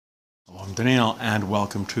I'm Daniel, and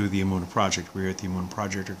welcome to the Emunah Project. We at the Emunah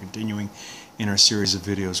Project are continuing in our series of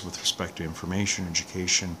videos with respect to information,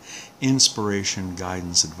 education, inspiration,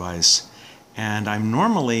 guidance, advice. And I'm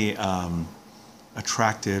normally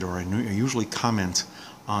attracted, or I usually comment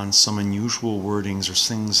on some unusual wordings or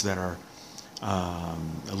things that are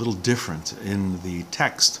a little different in the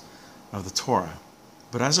text of the Torah.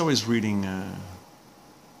 But as I was reading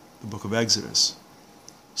the book of Exodus,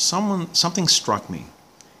 something struck me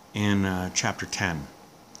in chapter 10,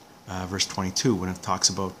 verse 22, when it talks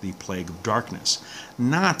about the plague of darkness.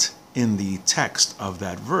 Not in the text of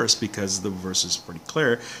that verse, because the verse is pretty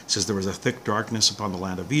clear. It says there was a thick darkness upon the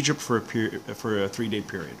land of Egypt for a 3-day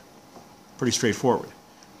period. Pretty straightforward.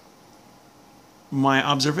 My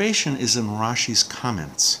observation is in Rashi's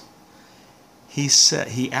comments. He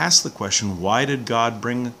asked the question, why did God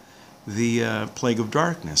bring the plague of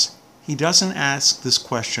darkness? He doesn't ask this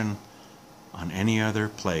question on any other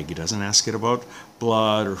plague. He doesn't ask it about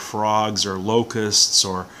blood or frogs or locusts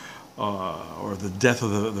or the death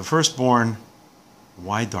of the firstborn.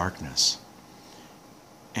 Why darkness?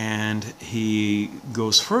 And he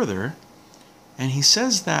goes further and he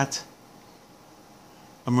says that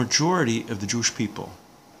a majority of the Jewish people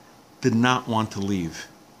did not want to leave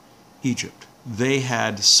Egypt. They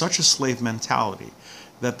had such a slave mentality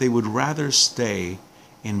that they would rather stay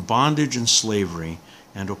in bondage and slavery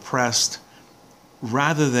and oppressed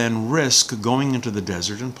rather than risk going into the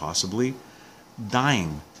desert and possibly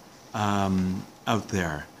dying out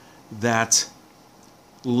there. That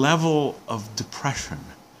level of depression,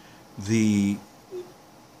 the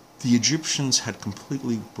Egyptians had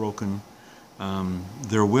completely broken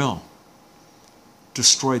their will,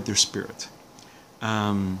 destroyed their spirit.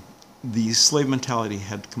 The slave mentality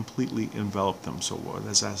had completely enveloped them. So what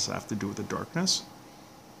does that have to do with the darkness?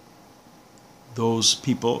 Those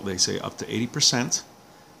people, they say up to 80%,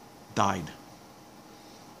 died.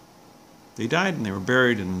 They died and they were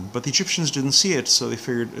buried, but the Egyptians didn't see it, so they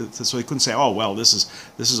figured, so they couldn't say, oh well, this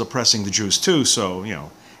is oppressing the Jews too, so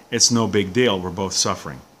it's no big deal. We're both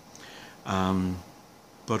suffering.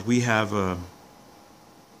 But we have a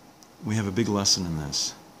big lesson in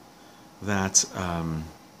this, that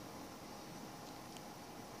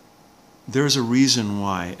there's a reason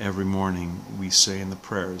why every morning we say in the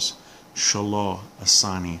prayers, Shalo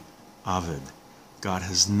Asani Avid. God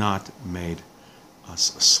has not made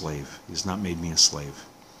us a slave. He has not made me a slave.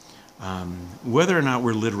 Whether or not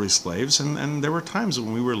we're literally slaves, and there were times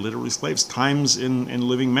when we were literally slaves, times in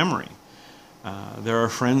living memory. There are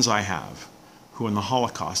friends I have who in the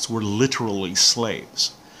Holocaust were literally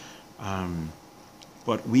slaves.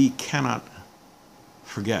 But we cannot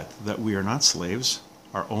forget that we are not slaves.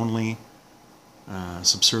 Our only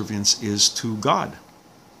subservience is to God.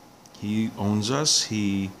 He owns us.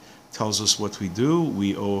 He tells us what we do.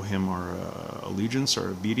 We owe him our allegiance, our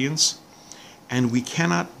obedience. And we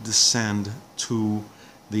cannot descend to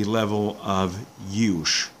the level of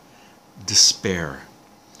Yiush, despair,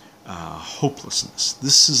 hopelessness.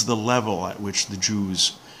 This is the level at which the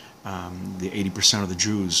Jews, the 80% of the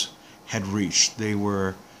Jews, had reached. They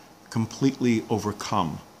were completely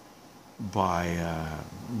overcome by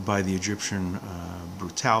the Egyptian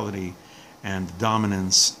brutality and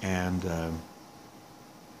dominance, and a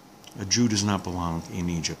Jew does not belong in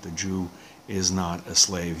Egypt. A Jew is not a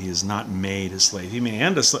slave. He is not made a slave. He may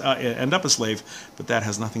end up a slave, but that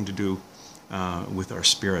has nothing to do with our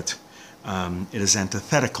spirit. It is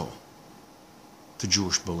antithetical to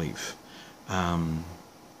Jewish belief.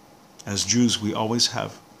 As Jews, we always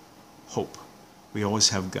have hope. We always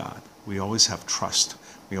have God. We always have trust.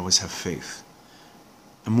 We always have faith.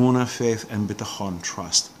 Emunah, faith, and bitachon,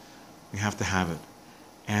 trust. We have to have it.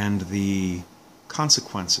 And the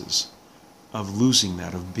consequences of losing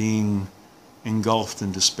that, of being engulfed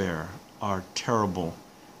in despair, are terrible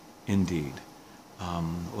indeed.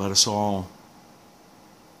 Let us all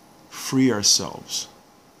free ourselves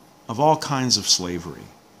of all kinds of slavery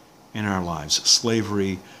in our lives.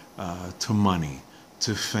 Slavery to money,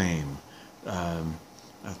 to fame,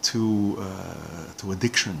 to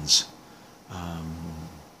addictions.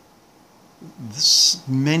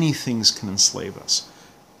 Many things can enslave us.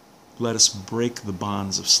 Let us break the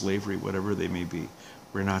bonds of slavery, whatever they may be.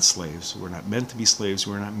 We're not slaves. We're not meant to be slaves.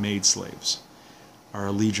 We're not made slaves. Our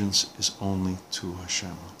allegiance is only to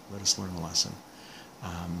Hashem. Let us learn a lesson.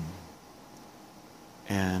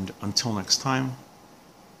 And until next time,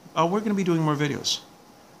 we're going to be doing more videos.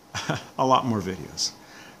 A lot more videos.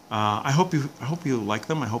 I hope you like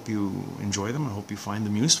them. I hope you enjoy them. I hope you find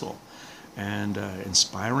them useful and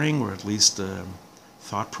inspiring, or at least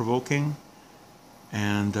thought-provoking.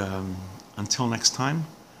 And until next time,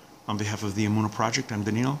 on behalf of the Emunah Project, I'm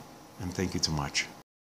Daniel, and thank you too much.